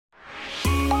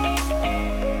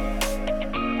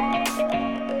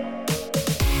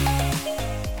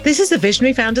This is the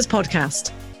Visionary Founders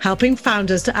Podcast, helping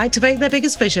founders to activate their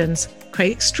biggest visions,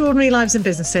 create extraordinary lives and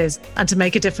businesses, and to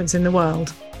make a difference in the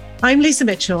world. I'm Lisa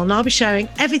Mitchell, and I'll be sharing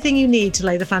everything you need to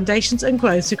lay the foundations and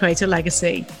growth to create a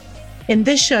legacy. In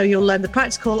this show, you'll learn the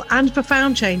practical and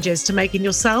profound changes to making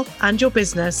yourself and your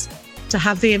business to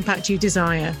have the impact you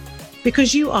desire,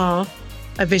 because you are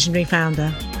a visionary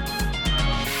founder.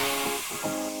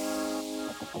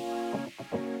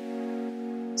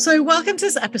 So welcome to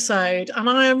this episode, and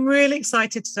I am really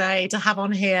excited today to have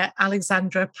on here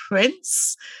Alexandra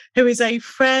Prince, who is a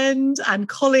friend and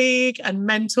colleague and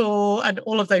mentor and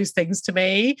all of those things to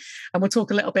me. And we'll talk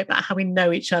a little bit about how we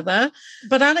know each other.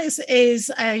 But Alex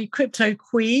is a crypto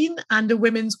queen and a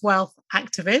women's wealth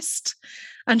activist.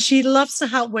 And she loves to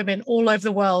help women all over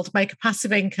the world make a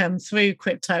passive income through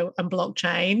crypto and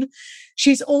blockchain.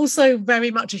 She's also very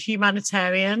much a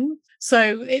humanitarian.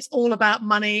 So it's all about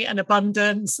money and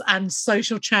abundance and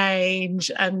social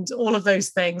change and all of those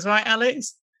things, right,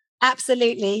 Alex?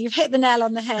 Absolutely. You've hit the nail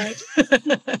on the head.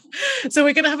 So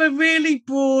we're going to have a really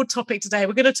broad topic today.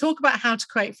 We're going to talk about how to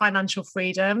create financial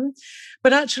freedom.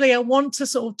 But actually, I want to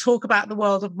sort of talk about the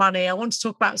world of money. I want to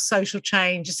talk about social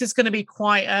change. This is going to be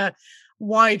quite a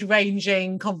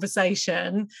wide-ranging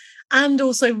conversation, and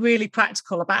also really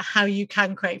practical about how you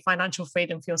can create financial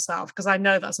freedom for yourself, because I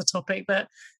know that's a topic that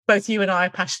both you and I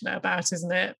are passionate about,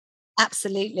 isn't it?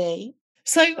 Absolutely.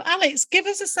 So, Alex, give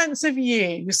us a sense of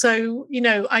you. So,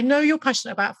 I know you're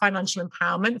passionate about financial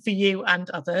empowerment for you and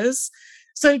others.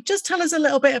 So just tell us a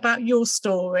little bit about your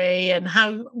story and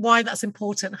why that's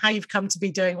important, how you've come to be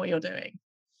doing what you're doing.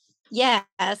 Yeah.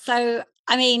 So,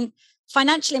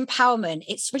 financial empowerment,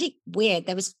 it's really weird.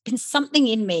 There was been something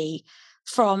in me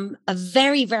from a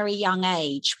very, very young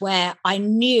age where I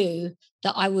knew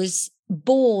that I was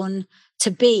born to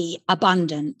be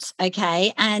abundant.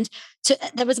 Okay. And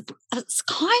I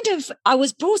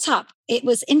was brought up, it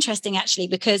was interesting actually,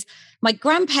 because my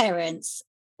grandparents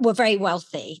were very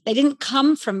wealthy. They didn't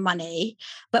come from money,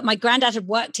 but my granddad had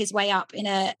worked his way up in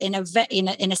a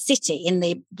city, in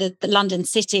the London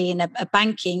city, in a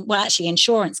banking,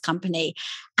 insurance company.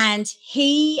 And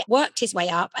he worked his way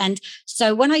up. And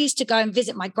so when I used to go and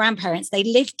visit my grandparents, they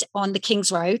lived on the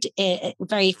King's Road, a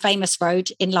very famous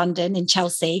road in London, in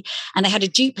Chelsea. And they had a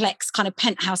duplex kind of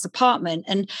penthouse apartment.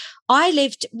 And I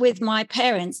lived with my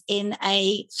parents in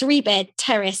a 3-bed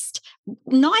terraced,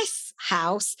 nice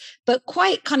house, but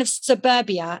quite kind of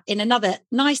suburbia in another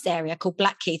nice area called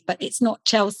Blackheath, but it's not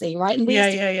Chelsea, right? And we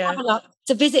used to travel up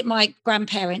to visit my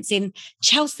grandparents in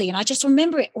Chelsea. And I just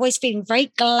remember it always feeling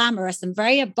very glamorous and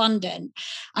very abundant.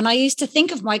 And I used to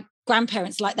think of my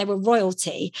grandparents like they were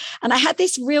royalty. And I had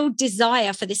this real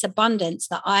desire for this abundance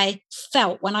that I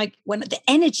felt when I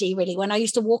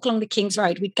used to walk along the King's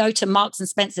Road. We'd go to Marks and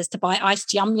Spencer's to buy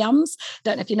iced yum-yums.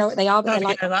 Don't know if you know what they are, but they're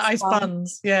like ice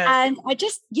buns. Yeah. And I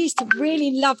just used to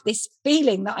really love this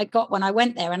feeling that I got when I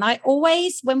went there. And I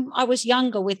always, when I was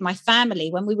younger with my family,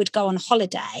 when we would go on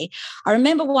holiday, I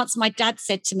remember once my dad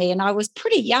said to me, and I was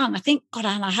pretty young, I think, God,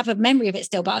 and I have a memory of it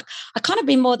still, but I can't have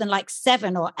been more than like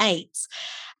 7 or 8.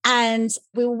 And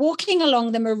we were walking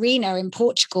along the marina in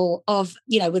Portugal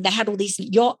where they had all these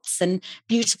yachts and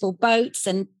beautiful boats.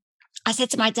 And I said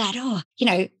to my dad,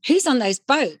 who's on those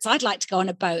boats? I'd like to go on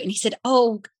a boat. And he said,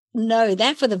 oh, no,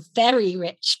 they're for the very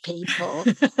rich people.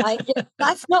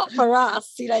 That's not for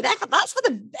us. That's for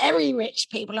the very rich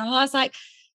people. And I was like,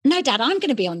 no, Dad, I'm going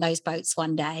to be on those boats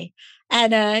one day.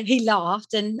 And he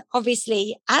laughed. And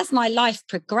obviously, as my life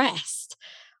progressed,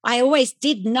 I always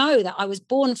did know that I was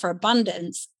born for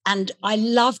abundance and I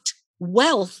loved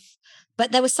wealth,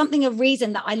 but there was a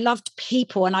reason that I loved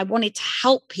people and I wanted to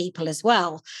help people as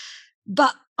well.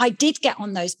 But I did get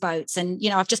on those boats and,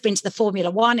 I've just been to the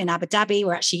Formula One in Abu Dhabi.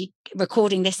 We're actually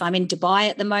recording this. I'm in Dubai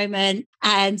at the moment.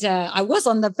 And I was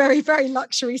on the very, very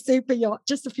luxury super yacht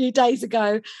just a few days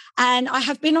ago. And I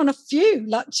have been on a few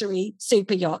luxury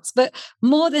super yachts, but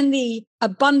more than the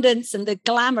abundance and the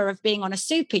glamour of being on a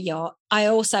super yacht, I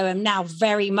also am now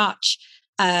very much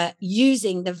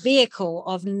using the vehicle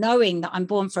of knowing that I'm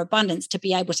born for abundance to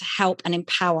be able to help and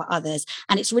empower others.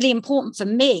 And it's really important for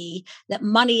me that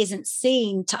money isn't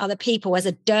seen to other people as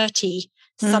a dirty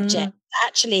subject.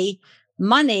 Actually,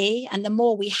 money, and the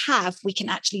more we have, we can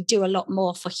actually do a lot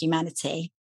more for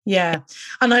humanity. Yeah.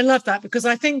 And I love that, because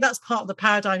I think that's part of the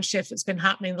paradigm shift that's been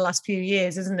happening in the last few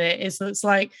years, isn't it? Is that it's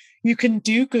like you can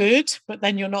do good, but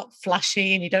then you're not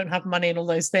flashy and you don't have money and all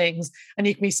those things. And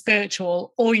you can be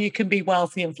spiritual, or you can be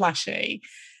wealthy and flashy.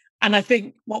 And I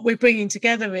think what we're bringing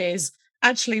together is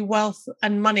actually wealth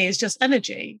and money is just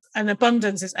energy, and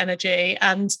abundance is energy.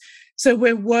 And So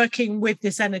we're working with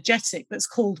this energetic that's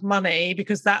called money,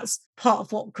 because that's part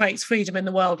of what creates freedom in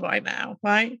the world right now,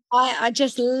 right? I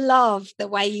just love the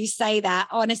way you say that.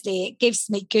 Honestly, it gives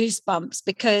me goosebumps,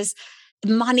 because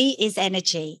money is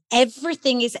energy.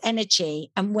 Everything is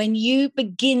energy. And when you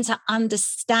begin to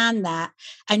understand that,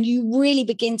 and you really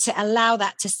begin to allow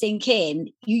that to sink in,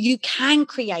 you can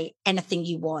create anything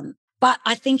you want. But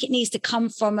I think it needs to come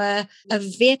from a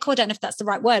vehicle. I don't know if that's the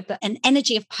right word, but an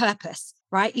energy of purpose,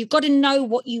 right? You've got to know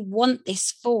what you want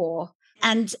this for.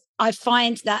 And I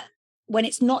find that when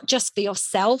it's not just for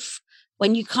yourself,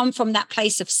 when you come from that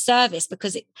place of service,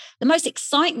 because the most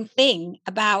exciting thing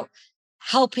about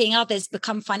helping others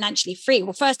become financially free.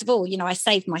 Well, first of all, I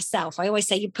saved myself. I always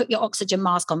say you put your oxygen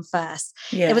mask on first.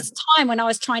 Yeah. There was a time when I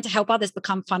was trying to help others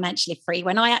become financially free,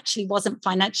 when I actually wasn't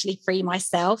financially free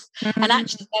myself. Mm-hmm. And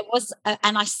actually there was,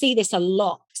 and I see this a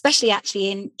lot, especially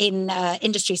actually in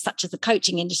industries such as the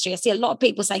coaching industry. I see a lot of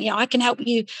people saying, I can help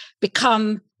you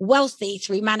become wealthy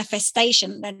through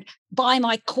manifestation, and buy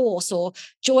my course or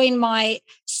join my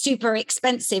super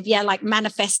expensive, like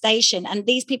manifestation. And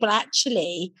these people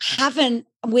actually haven't,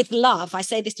 with love, I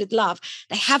say this with love,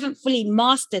 they haven't fully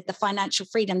mastered the financial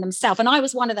freedom themselves. And I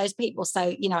was one of those people.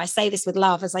 So, I say this with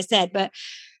love, as I said, but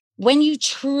when you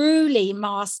truly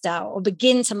master or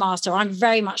begin to master, I'm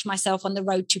very much myself on the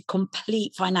road to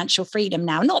complete financial freedom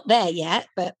now. Not there yet,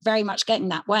 but very much getting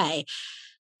that way.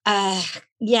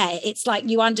 It's like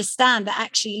you understand that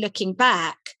actually looking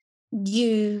back,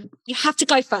 you have to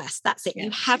go first. That's it. Yeah.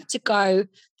 You have to go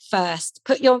first.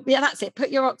 Put your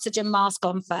oxygen mask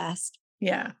on first.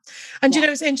 Yeah. And,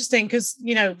 it's interesting because,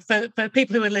 for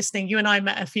people who are listening, you and I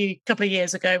met a couple of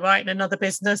years ago, right, in another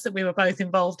business that we were both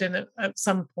involved in at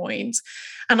some point.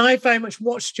 And I very much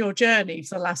watched your journey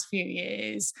for the last few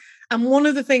years. And one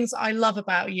of the things I love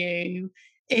about you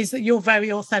is that you're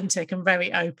very authentic and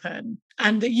very open.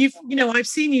 And that I've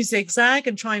seen you zigzag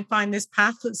and try and find this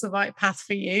path that's the right path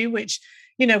for you, which,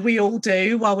 we all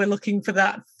do while we're looking for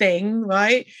that thing,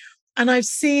 right? And I've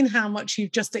seen how much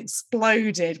you've just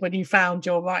exploded when you found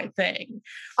your right thing.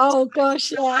 Oh,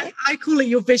 gosh, yeah. I call it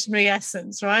your visionary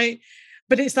essence, right?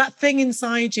 But it's that thing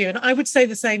inside you. And I would say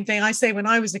the same thing I say when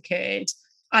I was a kid.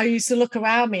 I used to look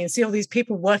around me and see all these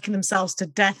people working themselves to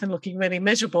death and looking really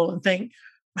miserable and think,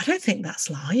 I don't think that's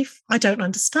life. I don't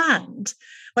understand.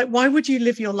 Like, why would you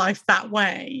live your life that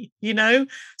way?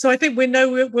 So I think we know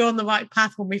we're on the right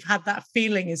path when we've had that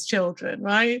feeling as children,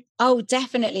 right? Oh,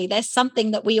 definitely. There's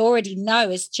something that we already know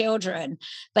as children,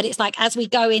 but it's like as we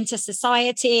go into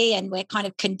society and we're kind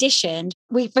of conditioned,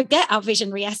 we forget our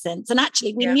visionary essence. And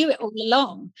actually, we knew it all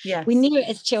along. Yes. We knew it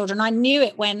as children. I knew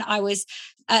it when I was,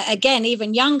 again,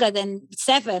 even younger than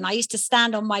 7. I used to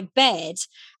stand on my bed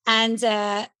and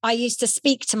I used to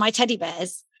speak to my teddy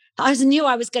bears. I knew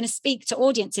I was going to speak to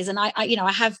audiences, and I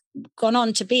have gone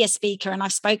on to be a speaker, and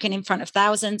I've spoken in front of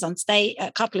thousands on stage,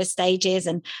 a couple of stages,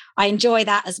 and I enjoy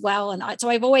that as well. And so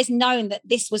I've always known that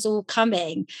this was all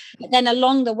coming. But then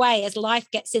along the way, as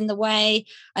life gets in the way,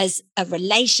 as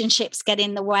relationships get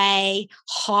in the way,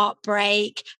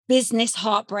 heartbreak, business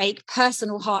heartbreak,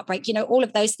 personal heartbreak, all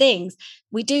of those things,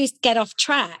 we do get off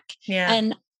track. Yeah.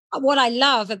 And what I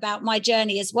love about my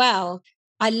journey as well,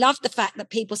 I love the fact that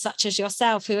people such as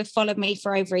yourself who have followed me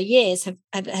for over a years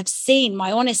have seen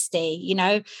my honesty,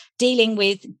 dealing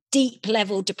with deep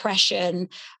level depression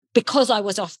because I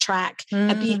was off track,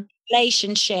 abuse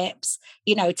relationships,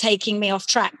 taking me off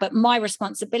track, but my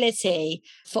responsibility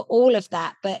for all of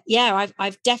that. But yeah,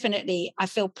 I've definitely, I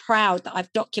feel proud that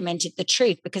I've documented the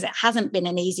truth, because it hasn't been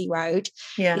an easy road.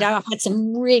 Yeah. I've had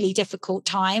some really difficult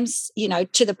times,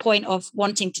 to the point of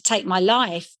wanting to take my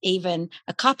life even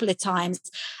a couple of times.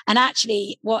 And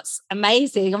actually what's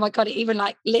amazing, oh my God, it even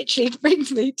like literally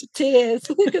brings me to tears.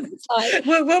 It's like,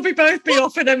 we'll be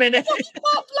off in a minute.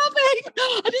 Stop loving.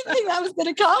 I didn't think that was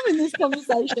going to come in this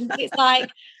conversation, but it's like,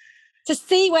 to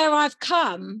see where I've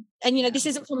come, and this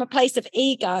isn't from a place of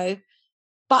ego,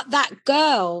 but that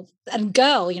girl,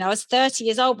 I was 30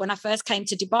 years old when I first came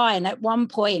to Dubai, and at one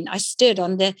point I stood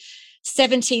on the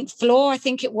 17th floor, I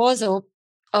think it was, or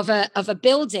of a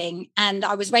building, and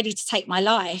I was ready to take my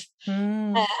life.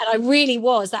 And I really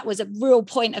was. That was a real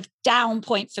down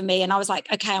point for me, and I was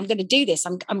like, okay, I'm going to do this.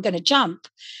 I'm going to jump.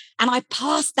 And I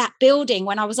passed that building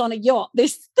when I was on a yacht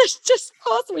this just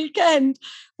past weekend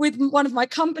with one of my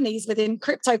companies within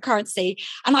cryptocurrency.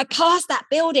 And I passed that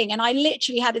building and I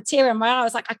literally had a tear in my eye. I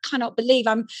was like, I cannot believe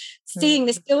I'm seeing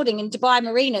this building in Dubai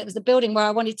Marina. It was the building where I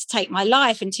wanted to take my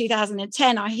life in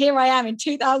 2010. Here I am in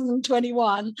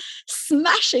 2021,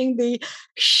 smashing the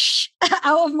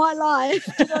out of my life.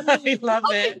 I love it.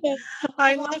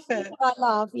 I love it. I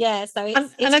love, yeah. So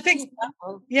it's I think,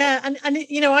 yeah, and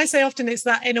I say often it's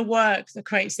that inner work that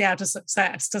creates the outer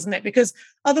success, doesn't it? Because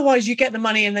otherwise you get the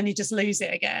money and then you just lose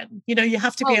it again. You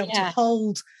have to be able to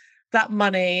hold that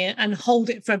money and hold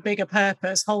it for a bigger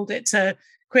purpose, hold it to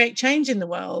create change in the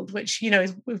world, which,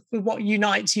 is what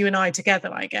unites you and I together,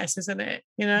 I guess, isn't it?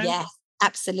 Yes.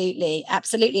 Absolutely.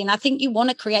 Absolutely. And I think you want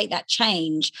to create that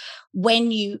change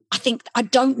I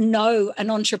don't know an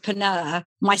entrepreneur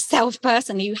myself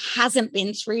personally who hasn't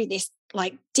been through this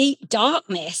like deep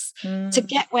darkness to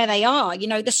get where they are.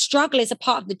 The struggle is a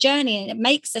part of the journey and it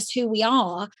makes us who we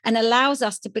are and allows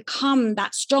us to become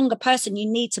that stronger person you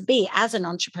need to be as an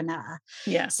entrepreneur.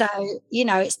 Yeah. So,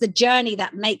 it's the journey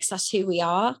that makes us who we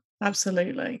are.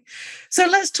 Absolutely. So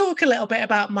let's talk a little bit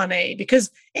about money,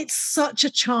 because it's such a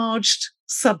charged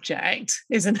subject,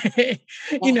 isn't it?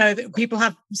 Yes. That people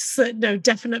have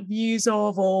definite views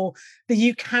of, or that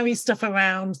you carry stuff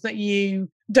around that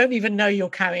you don't even know you're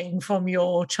carrying from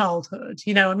your childhood.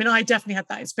 I definitely had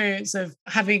that experience of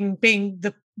being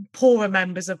the poorer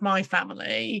members of my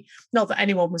family. Not that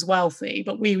anyone was wealthy,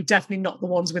 but we were definitely not the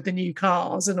ones with the new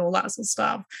cars and all that sort of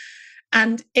stuff.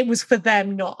 And it was for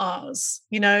them, not us,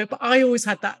 but I always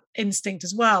had that instinct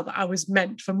as well that I was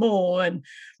meant for more. And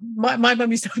my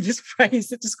mum used to have this phrase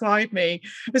that described me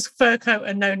as fur coat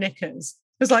and no knickers.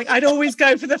 It was like, I'd always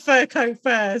go for the fur coat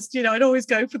first, I'd always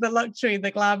go for the luxury and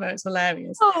the glamour. It's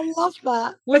hilarious. Oh, I love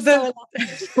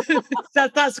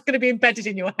that. That's going to be embedded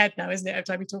in your head now, isn't it? Every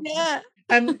time you talk. Yeah.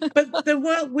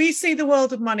 But we see the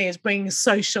world of money as bringing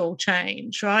social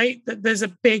change, right? That there's a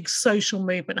big social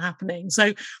movement happening.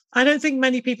 So I don't think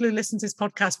many people who listen to this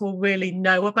podcast will really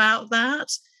know about that.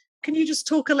 Can you just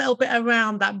talk a little bit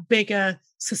around that bigger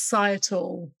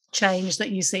societal change that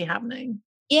you see happening?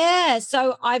 Yeah,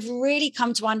 so I've really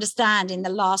come to understand in the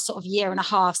last sort of year and a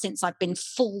half since I've been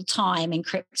full-time in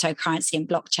cryptocurrency and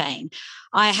blockchain,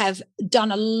 I have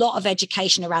done a lot of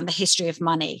education around the history of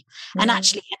money. And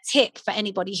actually a tip for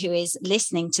anybody who is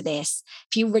listening to this,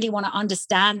 if you really want to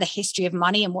understand the history of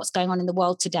money and what's going on in the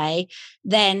world today,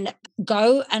 then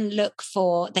go and look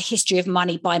for The History of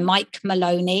Money by Mike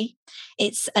Maloney.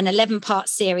 It's an 11-part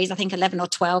series, I think 11 or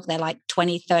 12. They're like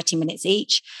 20, 30 minutes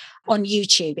each on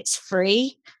YouTube. It's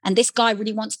free. And this guy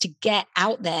really wants to get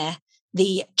out there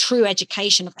the true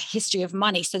education of the history of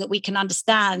money so that we can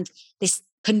understand this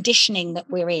conditioning that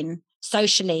we're in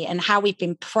socially and how we've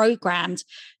been programmed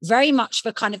very much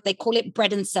for kind of, they call it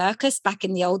bread and circus back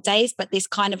in the old days, but this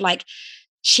kind of like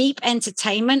cheap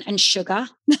entertainment and sugar,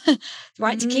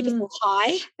 right? To keep us all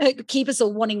high, keep us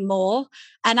all wanting more,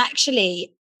 and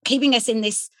actually keeping us in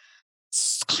this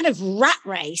kind of rat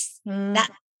race that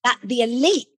the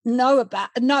elite know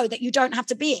that you don't have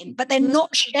to be in, but they're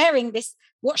not sharing this.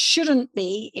 What shouldn't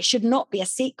be, it should not be a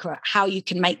secret, how you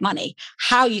can make money,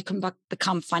 how you can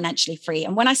become financially free.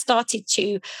 And when I started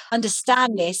to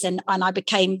understand this and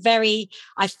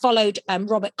I followed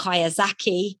Robert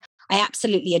Kiyosaki. I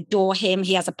absolutely adore him.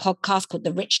 He has a podcast called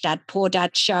The Rich Dad, Poor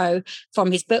Dad Show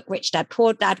from his book, Rich Dad,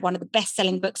 Poor Dad, one of the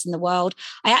best-selling books in the world.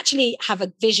 I actually have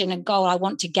a vision and goal. I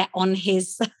want to get on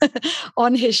his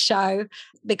on his show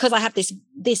because I have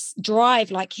this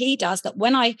drive like he does, that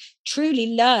when I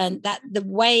truly learn that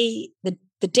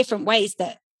the different ways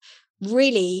that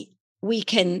really we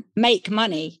can make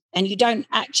money, and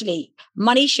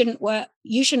money shouldn't work.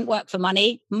 You shouldn't work for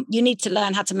money. You need to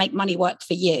learn how to make money work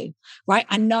for you, right?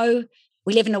 I know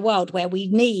we live in a world where we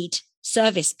need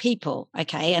service people,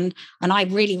 okay? And I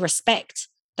really respect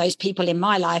those people in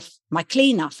my life, my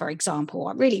cleaner, for example.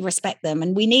 I really respect them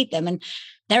and we need them. And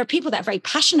there are people that are very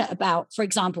passionate about, for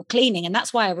example, cleaning. And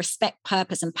that's why I respect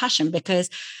purpose and passion,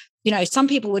 because some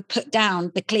people would put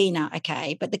down the cleaner,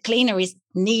 okay, but the cleaner is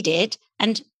needed,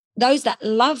 and those that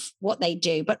love what they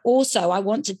do. But also I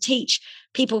want to teach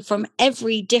people from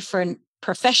every different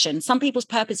profession. Some people's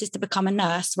purpose is to become a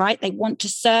nurse, right? They want to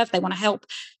serve, they want to help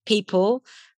people,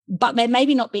 but they're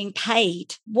maybe not being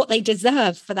paid what they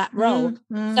deserve for that role.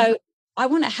 So I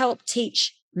want to help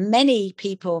teach many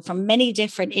people from many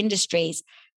different industries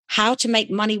how to make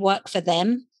money work for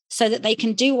them so that they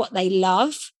can do what they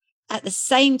love at the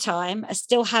same time as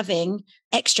still having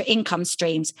extra income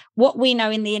streams, what we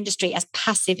know in the industry as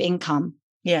passive income.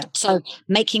 Yeah. So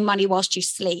making money whilst you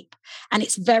sleep. And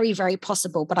it's very, very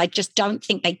possible. But I just don't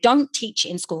think they don't teach it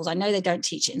in schools. I know they don't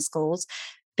teach it in schools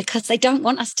because they don't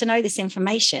want us to know this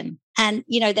information. And,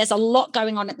 there's a lot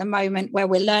going on at the moment where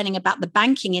we're learning about the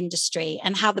banking industry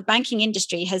and how the banking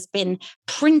industry has been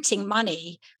printing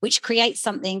money, which creates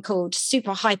something called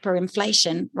super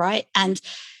hyperinflation, right? And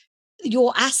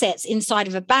your assets inside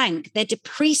of a bank, they're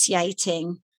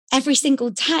depreciating every single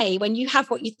day. When you have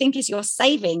what you think is your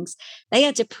savings, they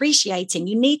are depreciating.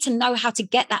 You need to know how to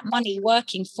get that money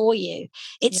working for you.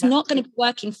 It's not going to be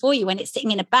working for you when it's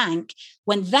sitting in a bank,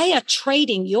 when they are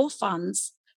trading your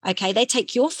funds. Okay, they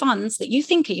take your funds that you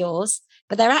think are yours,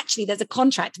 but there's a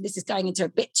contract. And this is going into a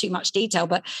bit too much detail,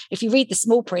 but if you read the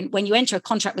small print, when you enter a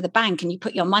contract with a bank and you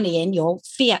put your money in your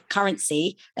fiat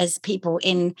currency, as people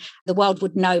in the world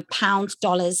would know, pounds,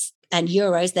 dollars, and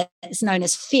euros, that's known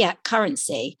as fiat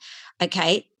currency.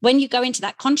 Okay. When you go into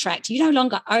that contract, you no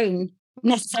longer own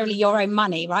necessarily your own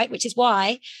money, right? Which is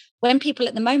why when people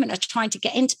at the moment are trying to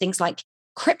get into things like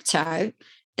crypto,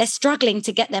 they're struggling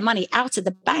to get their money out of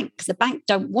the bank because the bank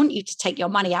don't want you to take your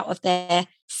money out of their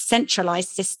centralized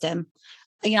system.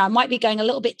 I might be going a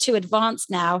little bit too advanced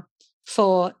now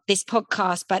for this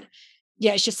podcast, but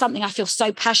it's just something I feel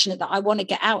so passionate that I want to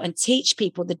get out and teach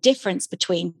people the difference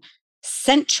between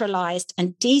centralized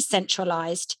and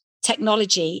decentralized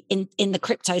technology in the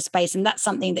crypto space. And that's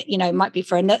something that, might be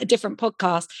for a different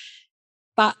podcast.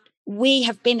 But we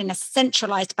have been in a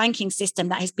centralized banking system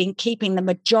that has been keeping the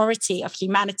majority of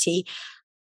humanity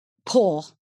poor.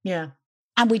 Yeah.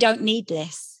 And we don't need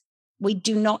this. We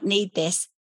do not need this.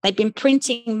 They've been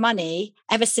printing money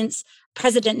ever since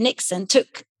President Nixon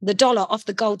took the dollar off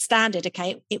the gold standard.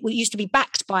 Okay. It used to be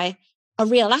backed by a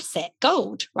real asset,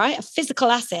 gold, right? A physical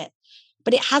asset.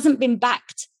 But it hasn't been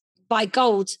backed by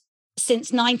gold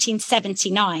since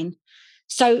 1979.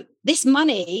 So this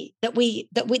money that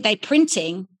they're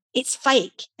printing, it's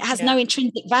fake. It has no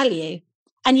intrinsic value.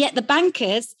 And yet the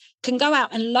bankers can go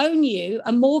out and loan you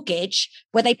a mortgage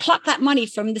where they pluck that money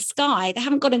from the sky. They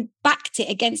haven't gone and backed it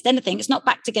against anything. It's not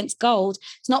backed against gold.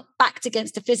 It's not backed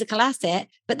against a physical asset,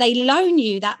 but they loan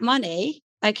you that money.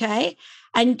 Okay.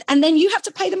 And then you have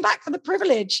to pay them back for the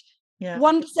privilege.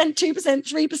 1%, 2%,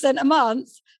 3% a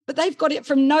month, but they've got it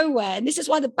from nowhere. And this is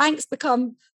why the banks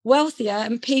become wealthier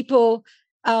and people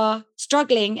are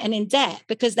struggling and in debt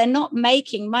because they're not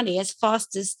making money as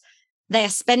fast as they're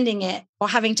spending it or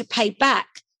having to pay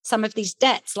back some of these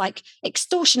debts, like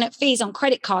extortionate fees on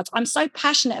credit cards. I'm so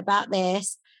passionate about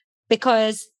this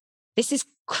because this is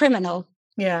criminal.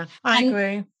 Yeah, I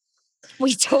agree.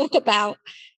 We talk about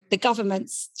the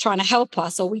government's trying to help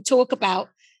us, or we talk about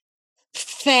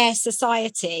fair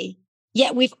society,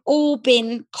 yet we've all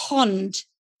been conned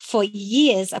for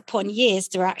years upon years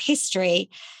throughout history.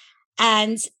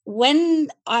 And when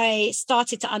I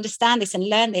started to understand this and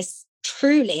learn this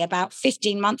truly about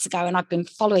 15 months ago, and I've been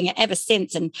following it ever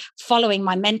since, and following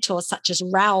my mentors such as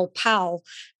Raoul Pal,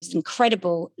 who's an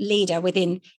incredible leader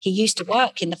he used to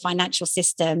work in the financial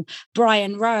system,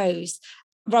 Brian Rose,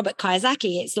 Robert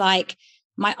Kiyosaki, it's like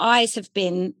my eyes have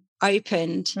been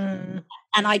opened.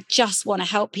 And I just want to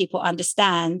help people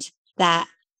understand that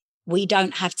we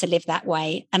don't have to live that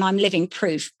way. And I'm living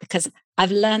proof because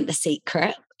I've learned the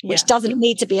secret, which doesn't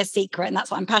need to be a secret. And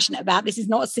that's what I'm passionate about. This is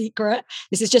not a secret.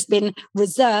 This has just been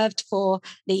reserved for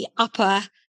the upper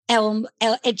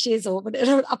edges or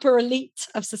upper elite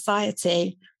of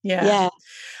society. Yeah.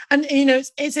 And,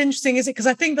 it's interesting, is it? Because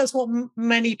I think that's what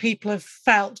many people have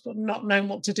felt, but not known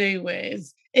what to do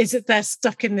with, is that they're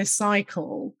stuck in this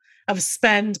cycle of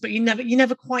spend, but you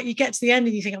never quite, you get to the end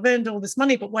and you think, I've earned all this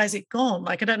money, but where's it gone?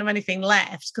 Like, I don't have anything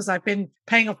left because I've been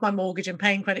paying off my mortgage and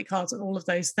paying credit cards and all of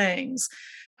those things.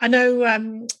 I know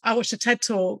I watched a TED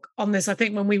talk on this, I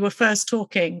think when we were first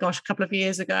talking, a couple of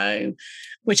years ago,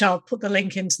 which I'll put the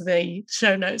link into the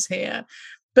show notes here.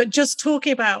 But just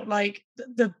talking about like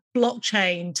the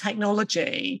blockchain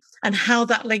technology and how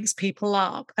that links people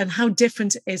up and how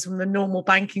different it is from the normal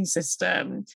banking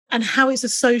system and how it's a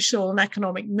social and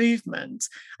economic movement.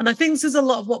 And I think this is a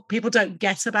lot of what people don't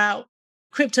get about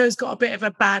crypto's got a bit of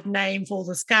a bad name for all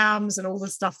the scams and all the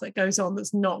stuff that goes on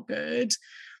that's not good.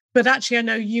 But actually, I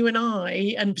know you and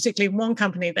I, and particularly one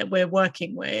company that we're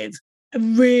working with,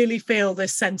 really feel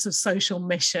this sense of social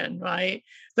mission, right?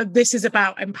 That this is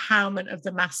about empowerment of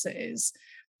the masses.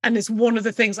 And it's one of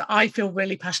the things that I feel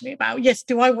really passionate about. Yes,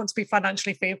 do I want to be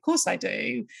financially free? Of course I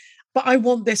do. But I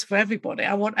want this for everybody.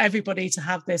 I want everybody to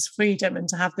have this freedom and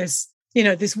to have this,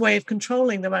 this way of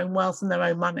controlling their own wealth and their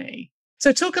own money.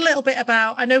 So talk a little bit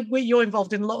about, I know you're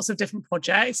involved in lots of different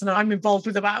projects and I'm involved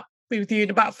with about with you in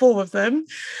about 4 of them.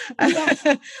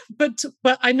 Yeah. but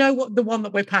I know what the one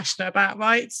that we're passionate about,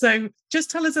 right? So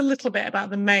just tell us a little bit about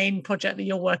the main project that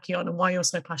you're working on and why you're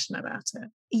so passionate about it.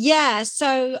 Yeah.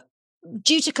 So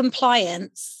due to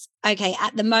compliance, okay,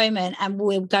 at the moment, and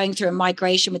we're going through a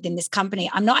migration within this company,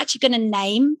 I'm not actually going to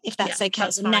name, if that's okay,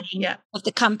 that's the fine. name of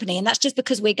the company. And that's just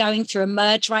because we're going through a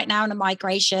merge right now and a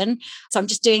migration. So I'm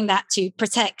just doing that to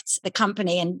protect the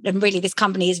company. And really, this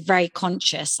company is very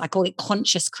conscious. I call it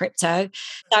conscious crypto.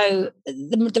 So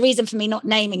the reason for me not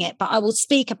naming it, but I will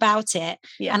speak about it.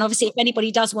 Yeah. And obviously, if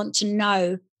anybody does want to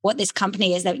know what this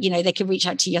company is, that they can reach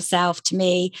out to yourself, to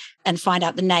me, and find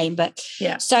out the name. But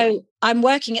so I'm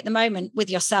working at the moment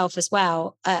with yourself as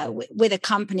well, with a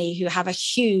company who have a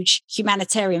huge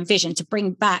humanitarian vision to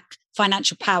bring back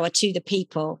financial power to the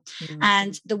people.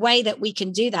 And the way that we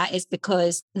can do that is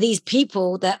because these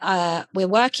people that we're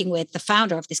working with, the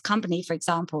founder of this company, for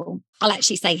example, I'll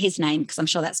actually say his name because I'm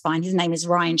sure that's fine. His name is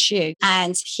Ryan Shu,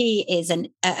 and he is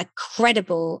a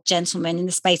credible gentleman in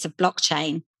the space of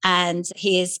blockchain. And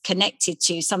he is connected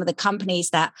to some of the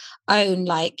companies that own,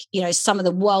 some of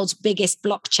the world's biggest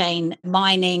blockchain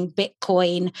mining,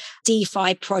 Bitcoin,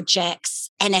 DeFi projects,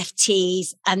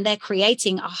 NFTs, and they're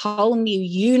creating a whole new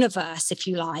universe, if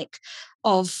you like,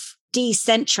 of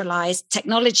decentralized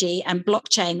technology and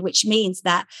blockchain, which means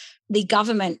that the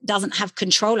government doesn't have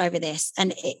control over this.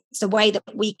 And it's a way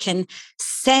that we can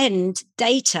send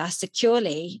data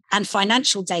securely and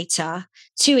financial data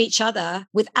to each other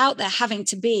without there having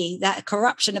to be that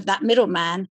corruption of that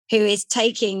middleman who is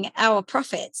taking our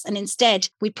profits. And instead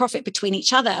we profit between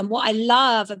each other. And what I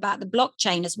love about the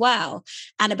blockchain as well,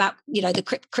 and about, the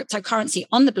cryptocurrency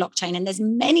on the blockchain, and there's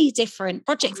many different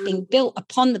projects being built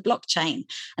upon the blockchain.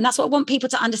 And that's what I want people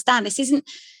to understand. This isn't,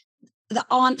 that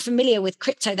aren't familiar with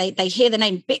crypto, they hear the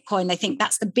name Bitcoin, they think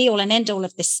that's the be all and end all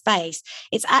of this space.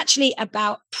 It's actually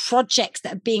about projects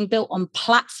that are being built on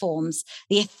platforms.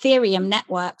 The Ethereum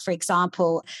network, for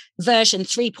example, version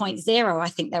 3.0, I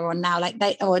think they're on now,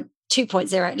 or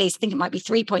 2.0 at least, I think it might be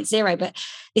 3.0, but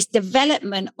this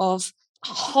development of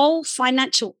whole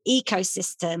financial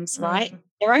ecosystems, right?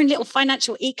 Their own little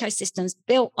financial ecosystems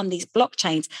built on these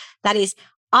blockchains that is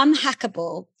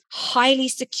unhackable, highly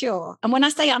secure. And when I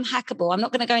say unhackable, I'm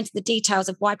not going to go into the details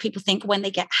of why people think when they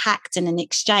get hacked in an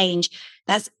exchange,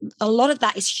 there's a lot of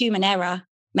that is human error.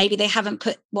 Maybe they haven't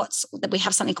put we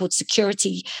have something called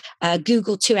security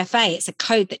Google 2FA. It's a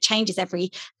code that changes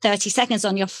every 30 seconds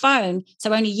on your phone.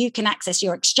 So only you can access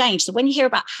your exchange. So when you hear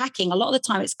about hacking, a lot of the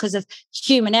time it's because of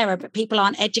human error, but people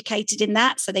aren't educated in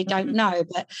that. So they don't know.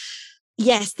 But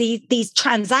yes, these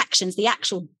transactions, the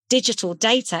actual digital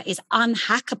data is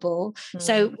unhackable.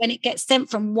 So when it gets sent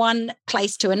from one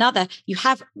place to another, you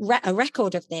have a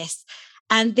record of this.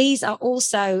 And these are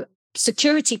also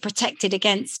security protected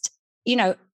against,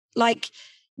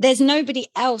 there's nobody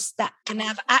else that can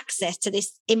have access to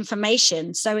this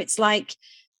information. So it's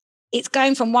it's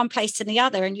going from one place to the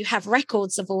other, and you have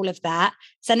records of all of that.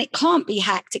 So it can't be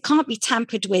hacked. It can't be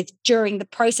tampered with during the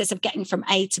process of getting from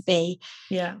A to B.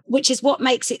 Yeah. Which is what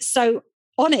makes it so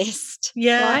honest.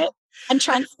 Yeah. Right? And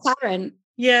transparent.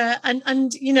 Yeah. And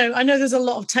I know there's a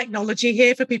lot of technology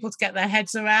here for people to get their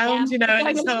heads around, and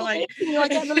it's kind of like,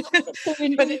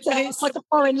 but it's like a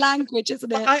foreign language,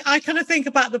 isn't it? I kind of think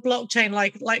about the blockchain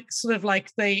like sort of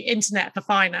like the internet for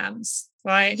finance.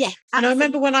 Right. Yeah. And I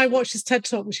remember when I watched his TED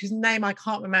talk, which his name I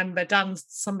can't remember, Dan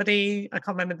somebody, I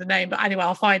can't remember the name, but anyway,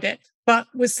 I'll find it. But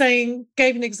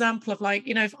gave an example of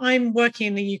if I'm working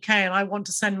in the UK and I want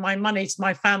to send my money to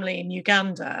my family in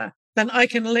Uganda, then I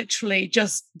can literally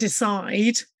just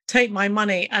decide, take my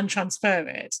money and transfer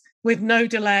it with no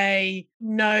delay,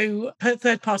 no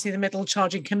third party in the middle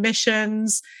charging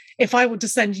commissions. If I want to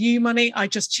send you money, I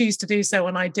just choose to do so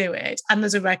and I do it. And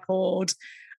there's a record.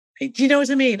 Do you know what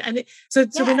I mean? And so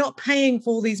we're not paying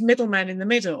for all these middlemen in the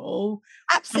middle.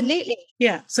 Absolutely.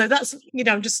 So that's,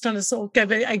 I'm just trying to sort of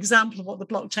give an example of what the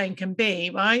blockchain can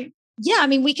be, right? Yeah, I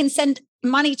mean, we can send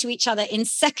money to each other in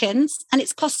seconds and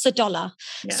it costs $1.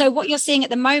 Yeah. So what you're seeing at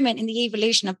the moment in the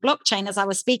evolution of blockchain, as I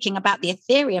was speaking about the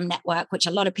Ethereum network, which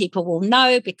a lot of people will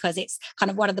know because it's kind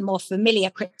of one of the more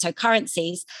familiar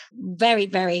cryptocurrencies, very,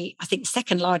 very, I think,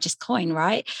 second largest coin,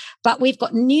 right? But we've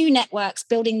got new networks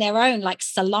building their own like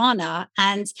Solana,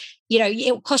 and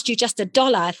it will cost you just $1.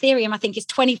 Ethereum, I think, is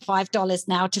 $25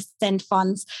 now to send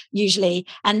funds usually.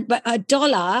 But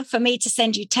 $1 for me to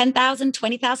send you 10,000,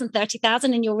 20,000,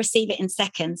 30,000, and you'll receive it in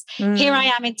seconds. Here I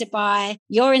am in Dubai.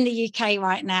 You're in the UK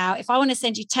right now. If I want to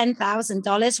send you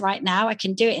 $10,000 right now, I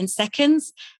can do it in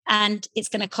seconds, and it's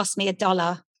going to cost me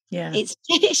 $1. Yeah.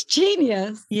 It's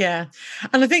genius. Yeah.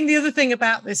 And I think the other thing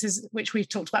about this is, which we've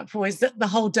talked about before, is that the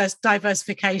whole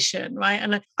diversification, right?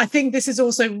 And I think this is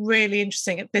also really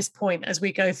interesting at this point as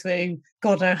we go through,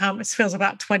 God knows how much, it feels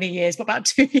about 20 years, but about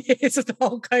 2 years of the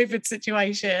whole COVID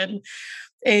situation,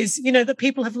 is, you know, that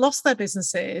people have lost their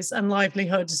businesses and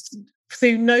livelihoods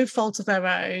through no fault of their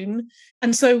own.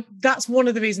 And so that's one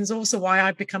of the reasons also why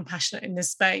I've become passionate in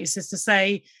this space, is to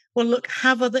say, well, look,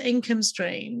 have other income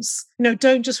streams. You know,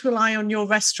 don't just rely on your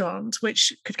restaurant,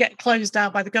 which could get closed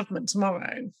down by the government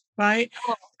tomorrow, right?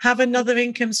 Have another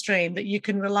income stream that you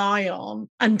can rely on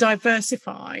and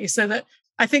diversify, so that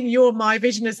I think my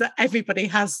vision is that everybody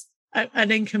has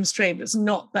an income stream that's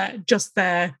not just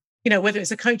there, you know, whether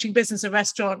it's a coaching business, a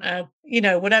restaurant, you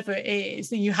know, whatever it is,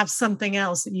 that you have something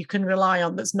else that you can rely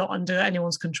on that's not under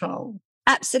anyone's control.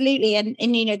 Absolutely. And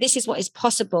you know, this is what is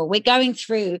possible. We're going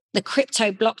through the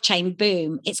crypto blockchain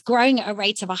boom. It's growing at a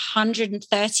rate of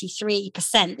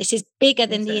 133%. This is bigger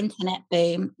than the internet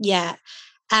boom. Yeah.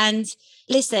 And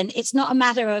listen, it's not a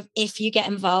matter of if you get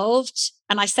involved.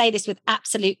 And I say this with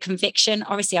absolute conviction.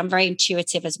 Obviously, I'm very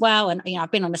intuitive as well. And, you know,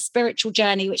 I've been on a spiritual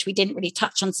journey, which we didn't really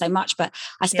touch on so much, but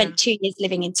I spent 2 years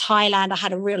living in Thailand. I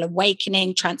had a real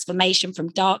awakening, transformation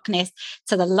from darkness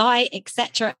to the light,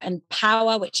 etc., and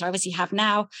power, which I obviously have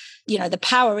now. You know, the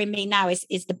power in me now is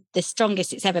the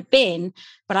strongest it's ever been.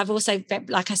 But I've also,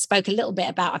 like I spoke a little bit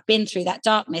about, I've been through that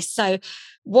darkness. So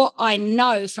what I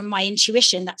know from my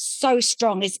intuition that's so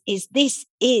strong is this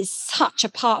is such a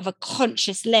part of a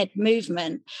conscious-led movement.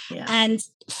 Yeah. And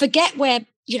forget where,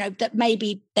 you know, that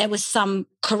maybe there was some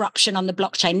corruption on the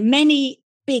blockchain. Many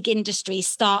big industries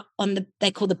start on they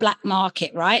call the black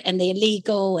market, right? And the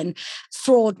illegal and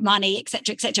fraud money, et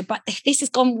cetera, et cetera. But this has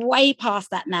gone way past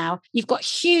that now. You've got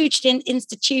huge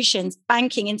institutions,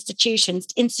 banking institutions,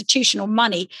 institutional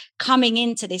money coming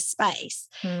into this space.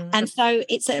 And so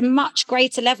it's at a much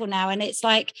greater level now. And it's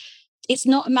like, it's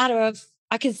not a matter of,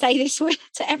 I can say this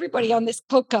to everybody on this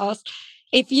podcast,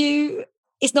 if you're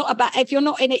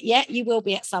not in it yet, you will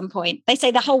be at some point. They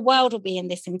say the whole world will be in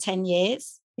this in 10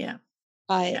 years. Yeah.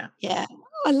 Yeah.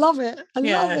 I love it. I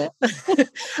love it.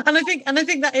 and I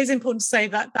think that is important to say,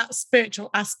 that spiritual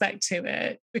aspect to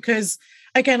it, because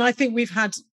again, I think we've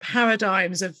had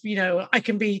paradigms of, you know, I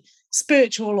can be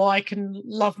spiritual or I can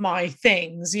love my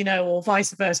things, you know, or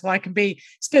vice versa. Or I can be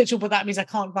spiritual, but that means I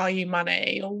can't value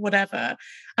money or whatever.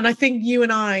 And I think you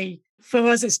and I, for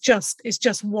us, it's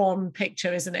just one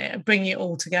picture, isn't it? And bringing it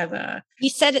all together.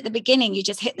 You said at the beginning, you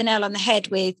just hit the nail on the head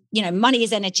with, you know, money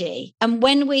is energy. And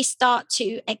when we start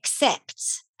to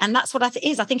accept, and that's what I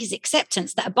think is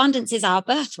acceptance, that abundance is our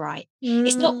birthright.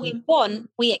 It's not we want,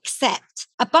 we accept.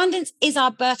 Abundance is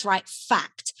our birthright,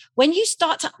 fact. When you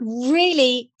start to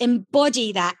really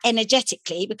embody that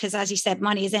energetically, because as you said,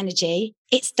 money is energy,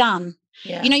 it's done.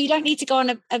 Yeah. You know, you don't need to go on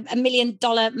a $1 million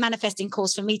manifesting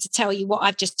course for me to tell you what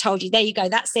I've just told you. There you go.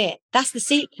 That's it. That's the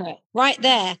secret right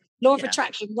there. Law of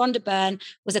Attraction, Rhonda Byrne,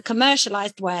 was a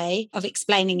commercialized way of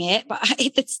explaining it, but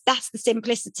that's the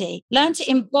simplicity. Learn to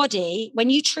embody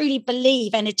when you truly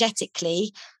believe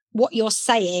energetically what you're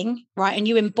saying, right? And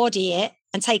you embody it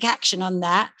and take action on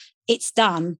that. It's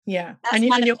done. Yeah. That's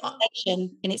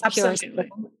manifestation in its purest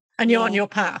form. And you're on your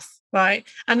path, right?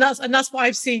 And that's what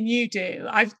I've seen you do.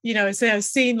 I've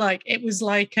seen, like, it was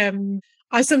like,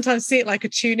 I sometimes see it like a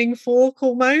tuning fork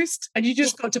almost. And you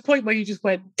just got to a point where you just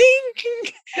went ding.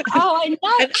 Oh, I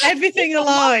know. And everything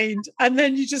aligned. And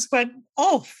then you just went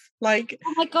off. Like,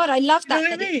 oh my God, I love that. You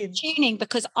know what I mean? Tuning,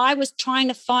 because I was trying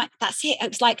to find, that's it. It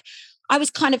was like,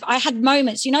 I had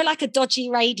moments, you know, like a dodgy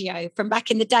radio from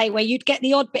back in the day where you'd get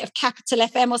the odd bit of Capital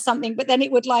FM or something, but then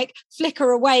it would like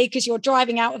flicker away because you're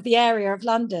driving out of the area of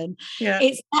London. Yeah.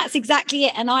 That's exactly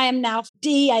it. And I am now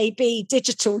DAB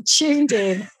digital tuned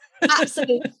in.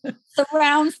 Absolute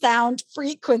surround sound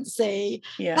frequency.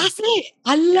 Yeah. That's it.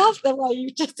 I love the way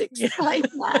you just explained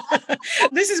that.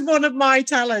 This is one of my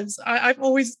talents. I've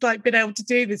always like been able to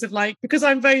do this, of like, because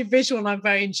I'm very visual and I'm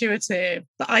very intuitive,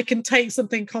 that I can take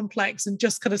something complex and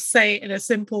just kind of say it in a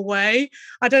simple way.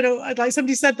 I don't know, like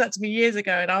somebody said that to me years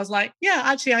ago and I was like, yeah,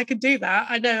 actually I can do that.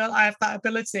 I know I have that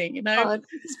ability, you know. Oh,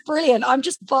 it's brilliant. I'm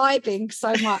just vibing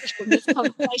so much from this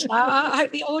conversation. I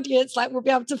hope the audience will be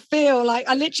able to feel like,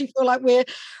 I literally feel like we're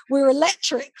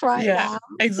electric right now.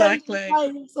 Exactly.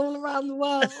 All around the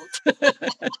world.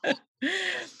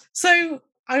 So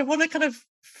I want to kind of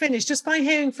finish just by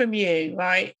hearing from you,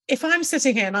 right? If I'm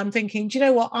sitting here and I'm thinking, do you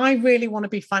know what? I really want to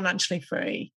be financially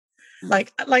free.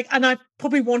 Like, and I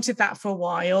probably wanted that for a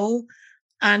while,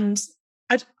 and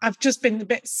I've just been a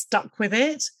bit stuck with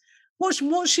it.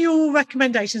 What's your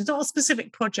recommendations? Not a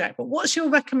specific project, but what's your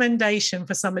recommendation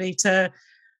for somebody to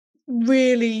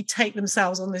really take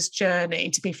themselves on this journey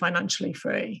to be financially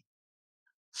free?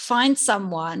 Find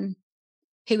someone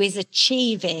who is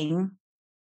achieving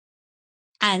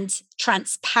and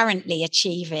transparently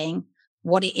achieving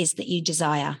what it is that you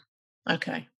desire.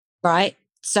 Okay. Right?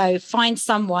 So find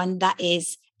someone that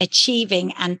is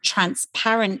achieving and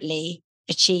transparently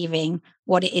achieving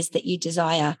what it is that you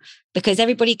desire, because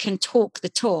everybody can talk the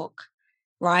talk,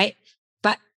 right?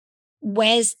 But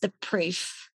where's the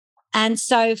proof? And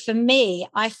so for me,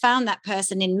 I found that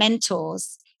person in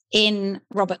mentors, in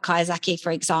Robert Kiyosaki,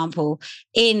 for example,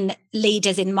 in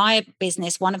leaders in my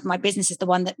business. One of my businesses,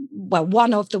 one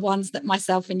of the ones that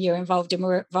myself and you are involved in,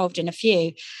 we're involved in a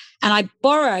few. And I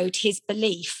borrowed his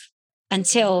belief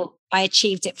until I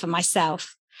achieved it for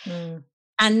myself. Mm.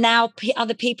 And now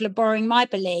other people are borrowing my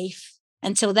belief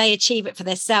until they achieve it for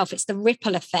themselves. It's the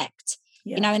ripple effect,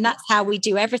 and that's how we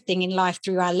do everything in life,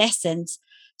 through our lessons.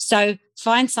 So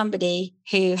find somebody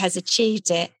who has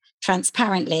achieved it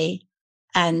transparently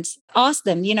and ask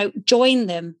them, join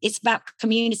them. It's about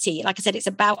community. Like I said, it's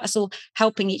about us all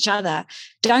helping each other.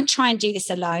 Don't try and do this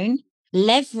alone.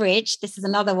 Leverage. This is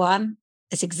another one.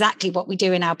 It's exactly what we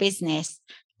do in our business.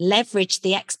 Leverage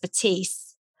the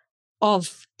expertise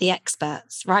of the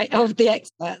experts, right? Of the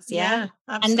experts. Yeah.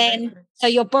 Absolutely. And then, so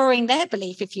you're borrowing their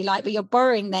belief, if you like, but you're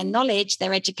borrowing their knowledge,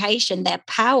 their education, their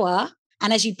power.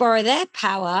 And as you borrow their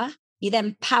power, you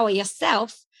then power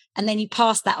yourself, and then you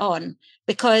pass that on.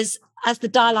 Because as the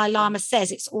Dalai Lama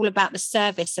says, it's all about the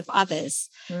service of others.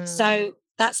 Mm. So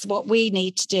that's what we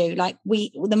need to do. Like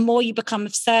the more you become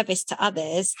of service to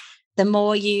others, the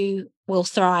more you will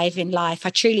thrive in life.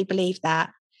 I truly believe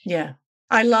that. Yeah.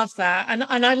 I love that. And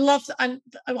I love, and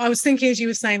I was thinking as you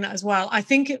were saying that as well, I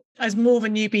think as more of a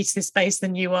newbie to this space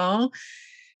than you are,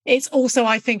 it's also,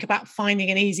 I think, about finding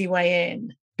an easy way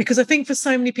in. Because I think for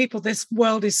so many people, this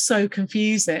world is so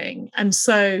confusing and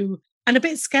a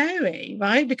bit scary,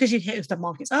 right? Because you hear the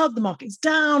market's up, the market's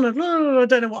down, and I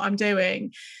don't know what I'm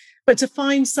doing. But to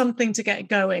find something to get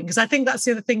going, because I think that's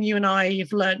the other thing you and I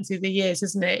have learned through the years,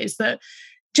 isn't it? Is that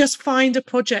just find a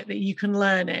project that you can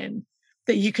learn in,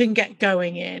 that you can get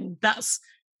going in. That's,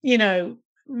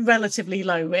 relatively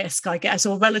low risk, I guess,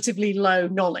 or relatively low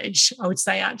knowledge, I would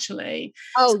say, actually.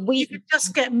 You could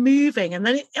just get moving. And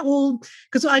then it all,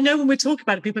 because I know when we talk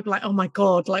about it, people are like, oh my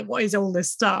God, like, what is all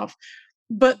this stuff?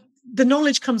 But the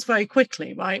knowledge comes very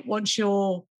quickly, right? Once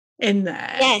you're in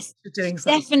there. Yes, doing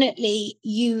something. Definitely.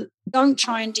 You don't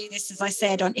try and do this, as I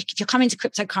said, if you're coming to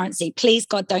cryptocurrency, please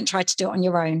God, don't try to do it on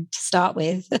your own to start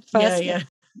with.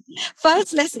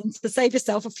 First lesson to save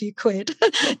yourself a few quid.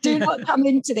 Do not come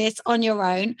into this on your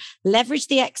own. Leverage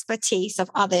the expertise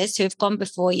of others who have gone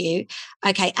before you.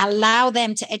 Okay, allow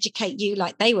them to educate you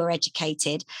like they were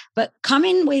educated, but come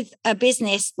in with a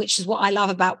business, which is what I love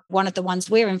about one of the ones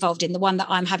we're involved in, the one that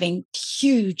I'm having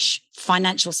huge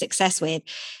financial success with,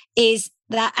 is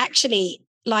that actually,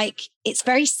 like, it's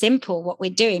very simple what we're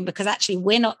doing, because actually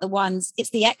we're not the ones,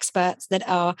 it's the experts that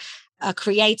are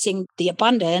creating the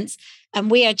abundance. And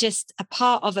we are just a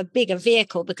part of a bigger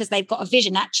vehicle, because they've got a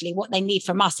vision. Actually, what they need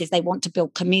from us is they want to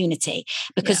build community,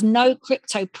 because no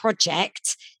crypto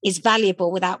project is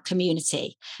valuable without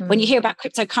community. When you hear about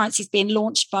cryptocurrencies being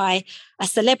launched by a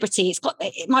celebrity,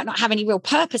 it might not have any real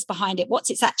purpose behind it. What's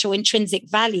its actual intrinsic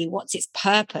value? What's its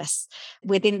purpose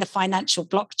within the financial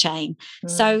blockchain?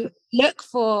 So look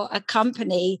for a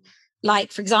company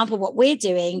like, for example, what we're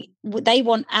doing. They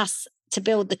want us to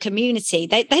build the community.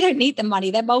 They don't need the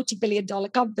money. They're a multi-billion-dollar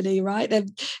company, right? They're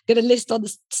going to list on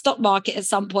the stock market at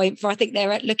some point for, I think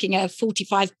they're looking at a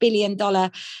 $45 billion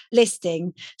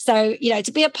listing. So,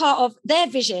 to be a part of their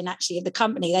vision, actually, of the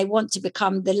company, they want to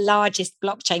become the largest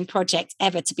blockchain project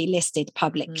ever to be listed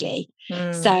publicly.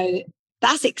 So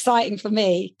that's exciting for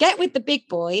me. Get with the big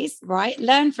boys, right?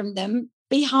 Learn from them.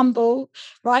 Be humble,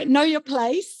 right? Know your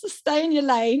place, stay in your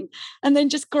lane, and then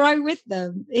just grow with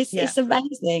them. It's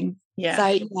amazing.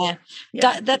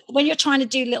 That when you're trying to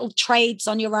do little trades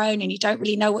on your own and you don't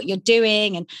really know what you're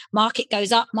doing, and market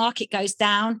goes up, market goes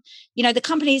down, the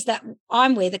companies that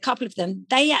I'm with, a couple of them,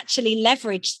 they actually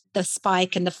leverage the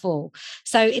spike and the fall.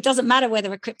 So it doesn't matter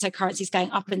whether a cryptocurrency is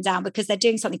going up and down, because they're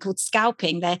doing something called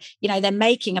scalping. They're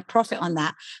making a profit on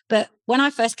that. But when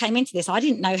I first came into this, I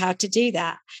didn't know how to do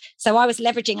that. So I was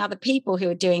leveraging other people who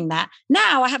are doing that.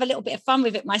 Now I have a little bit of fun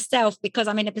with it myself, because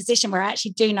I'm in a position where I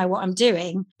actually do know what I'm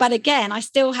doing. But again, I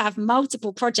still have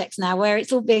multiple projects now where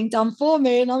it's all being done for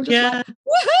me. And I'm just like,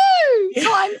 woohoo!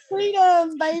 Time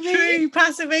freedom, baby. True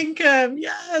passive income.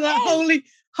 Yeah,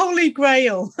 holy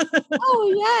grail.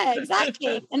 Oh, yeah,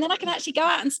 exactly. And then I can actually go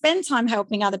out and spend time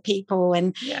helping other people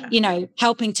and,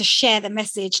 helping to share the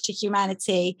message to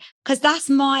humanity, because that's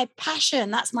my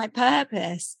passion. That's my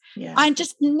purpose. Yeah. I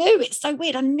just knew, it's so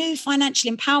weird. I knew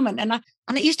financial empowerment,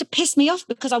 and it used to piss me off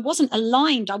because I wasn't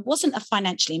aligned. I wasn't a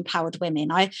financially empowered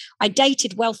woman. I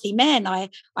dated wealthy men. I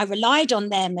relied on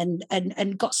them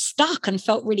and got stuck and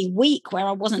felt really weak where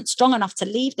I wasn't strong enough to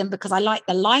leave them because I liked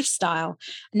the lifestyle.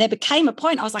 And there became a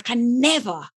point I was like, I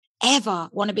never, ever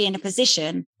want to be in a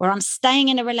position where I'm staying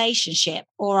in a relationship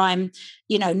or I'm,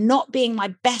 not being my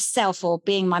best self or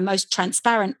being my most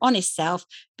transparent, honest self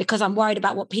because I'm worried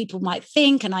about what people might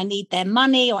think and I need their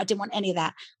money, or I didn't want any of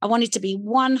that. I wanted to be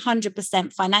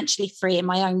 100% financially free in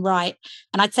my own right.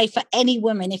 And I'd say for any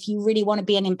woman, if you really want to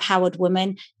be an empowered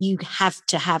woman, you have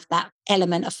to have that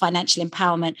element of financial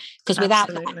empowerment, because without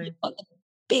that, you've got the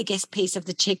biggest piece of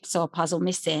the jigsaw puzzle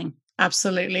missing.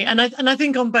 Absolutely. And I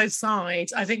think on both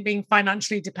sides, I think being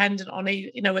financially dependent on,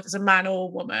 whether it's a man or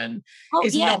a woman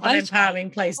is not an empowering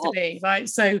place to be, right?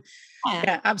 So,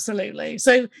 yeah, absolutely.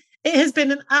 So it has been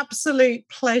an absolute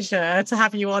pleasure to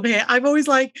have you on here. I'm always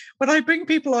like, when I bring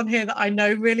people on here that I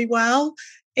know really well,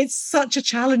 it's such a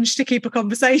challenge to keep a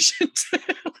conversation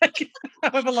like,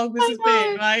 however long this has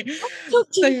been, right? I've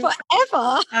talked to you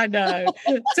forever. I know.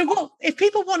 So if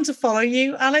people want to follow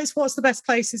you, Alex, what's the best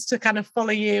places to kind of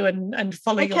follow you and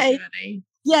follow your journey?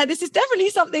 Yeah, this is definitely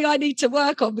something I need to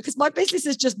work on because my business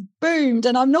has just boomed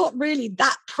and I'm not really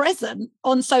that present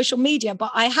on social media, but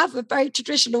I have a very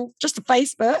traditional, just a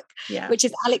Facebook, which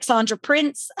is Alexandra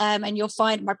Prince. And you'll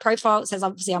find my profile. It says,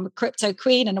 obviously, I'm a crypto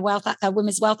queen and a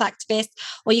women's wealth activist,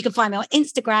 or you can find me on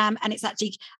Instagram and it's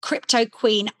actually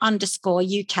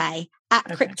cryptoqueen_UK. At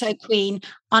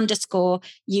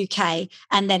cryptoqueen_UK.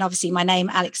 And then obviously my name,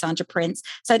 Alexandra Prince.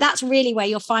 So that's really where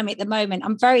you'll find me at the moment.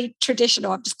 I'm very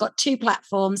traditional. I've just got 2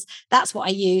 platforms. That's what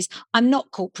I use. I'm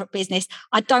not corporate business.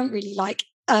 I don't really like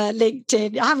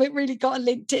LinkedIn. I haven't really got a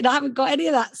LinkedIn. I haven't got any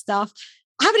of that stuff.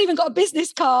 I haven't even got a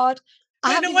business card.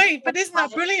 But isn't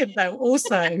that brilliant though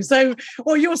also? So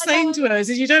what you're saying to us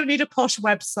is you don't need a posh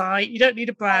website, you don't need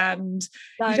a brand,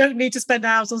 you don't need to spend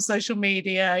hours on social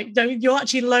media. You're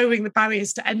actually lowering the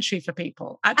barriers to entry for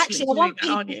people. Actually I want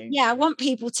people, aren't you? Yeah, I want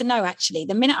people to know actually,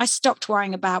 the minute I stopped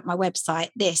worrying about my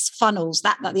website, this, funnels,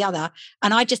 that, the other,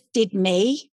 and I just did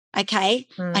me,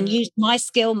 and used my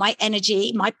skill, my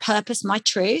energy, my purpose, my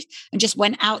truth, and just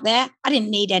went out there. I didn't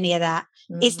need any of that.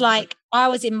 It's like I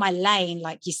was in my lane,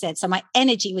 like you said. So my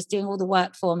energy was doing all the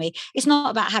work for me. It's not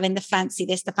about having the fancy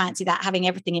this, the fancy that, having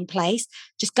everything in place.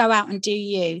 Just go out and do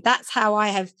you. That's how I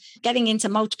have getting into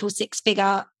multiple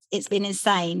 6-figure. It's been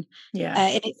insane. Yeah.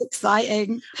 And it's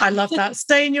exciting. I love that.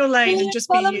 Stay in your lane and just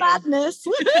be you. Madness.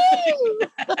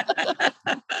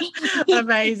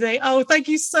 Amazing. Oh, thank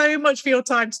you so much for your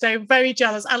time today. I'm very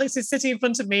jealous. Alex is sitting in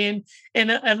front of me in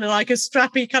like a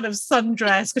strappy kind of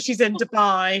sundress because she's in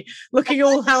Dubai, looking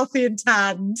all healthy and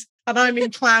tanned. And I'm in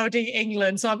cloudy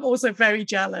England, so I'm also very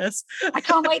jealous. I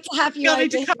can't wait to have you. I need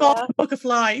to come off and book a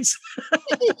flight.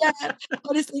 Yeah,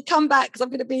 honestly, come back because I'm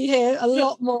going to be here a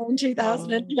lot more in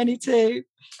 2022.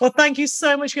 Well, thank you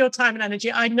so much for your time and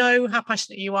energy. I know how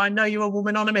passionate you are. I know you're a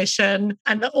woman on a mission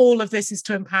and that all of this is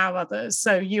to empower others.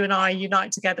 So you and I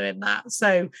unite together in that.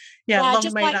 So long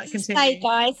may that continue. Say,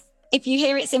 guys, if you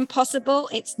hear it's impossible,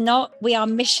 it's not. We are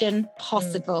mission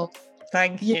possible.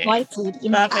 Thank you. United.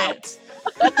 Love it.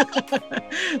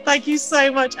 Thank you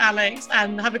so much, Alex,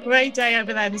 and have a great day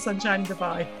over there in the sunshine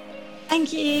Dubai.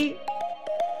 Thank you.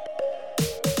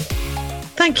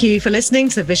 Thank you for listening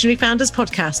to the Visionary Founders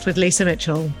podcast with Lisa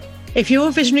Mitchell. If you're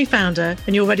a visionary founder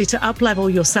and you're ready to up-level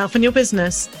yourself and your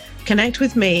business, connect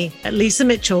with me at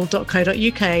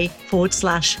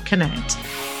lisamitchell.co.uk/connect.